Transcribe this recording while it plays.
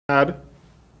had,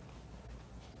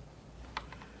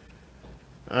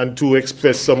 and to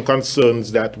express some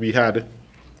concerns that we had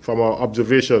from our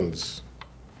observations.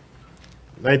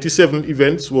 97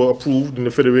 events were approved in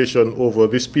the Federation over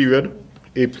this period,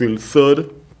 April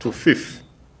 3rd to 5th.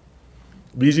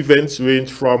 These events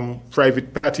range from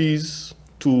private parties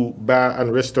to bar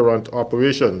and restaurant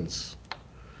operations.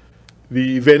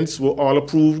 The events were all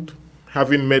approved,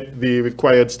 having met the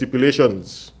required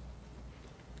stipulations.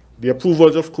 The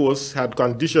approvals, of course, had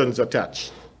conditions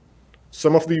attached.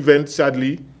 Some of the events,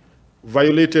 sadly,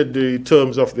 violated the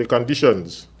terms of the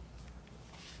conditions.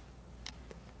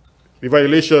 The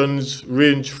violations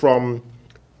range from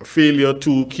failure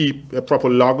to keep a proper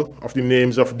log of the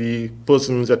names of the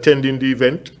persons attending the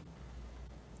event,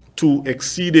 to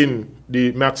exceeding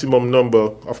the maximum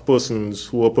number of persons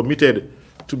who are permitted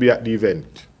to be at the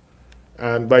event.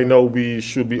 And by now we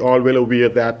should be all well aware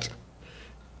that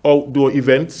outdoor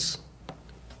events,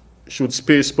 should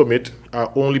space permit,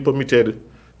 are only permitted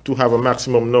to have a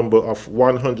maximum number of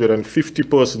 150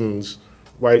 persons,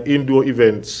 while indoor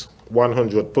events,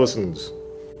 100 persons.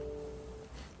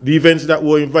 The events that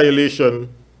were in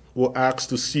violation were asked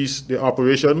to cease the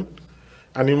operation,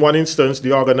 and in one instance,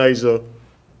 the organizer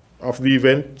of the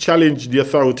event challenged the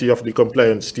authority of the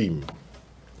compliance team.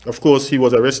 Of course, he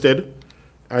was arrested,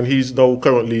 and he's now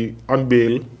currently on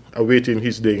bail, awaiting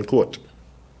his day in court.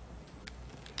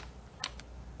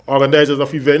 Organizers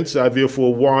of events are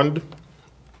therefore warned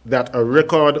that a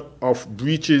record of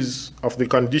breaches of the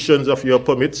conditions of your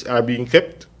permits are being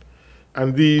kept,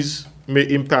 and these may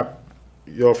impact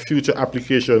your future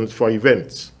applications for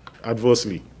events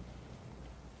adversely.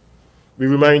 We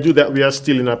remind you that we are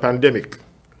still in a pandemic,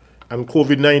 and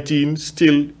COVID-19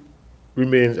 still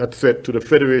remains a threat to the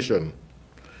Federation.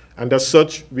 And as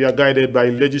such, we are guided by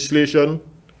legislation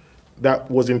that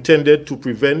was intended to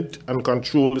prevent and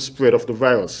control the spread of the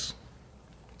virus.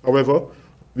 However,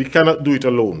 we cannot do it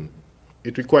alone.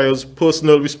 It requires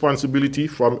personal responsibility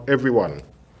from everyone.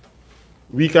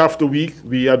 Week after week,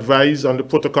 we advise on the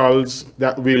protocols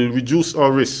that will reduce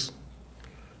our risks,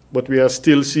 but we are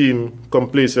still seeing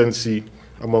complacency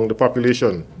among the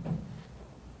population.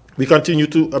 We continue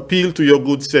to appeal to your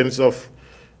good sense of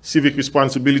civic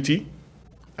responsibility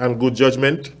and good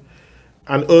judgment,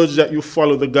 and urge that you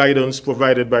follow the guidance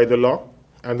provided by the law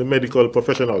and the medical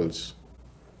professionals.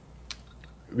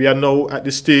 We are now at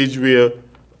the stage where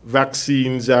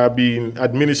vaccines are being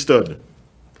administered,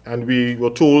 and we were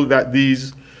told that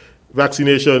these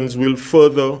vaccinations will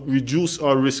further reduce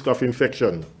our risk of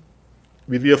infection.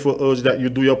 We therefore urge that you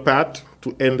do your part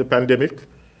to end the pandemic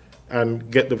and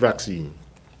get the vaccine.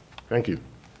 Thank you.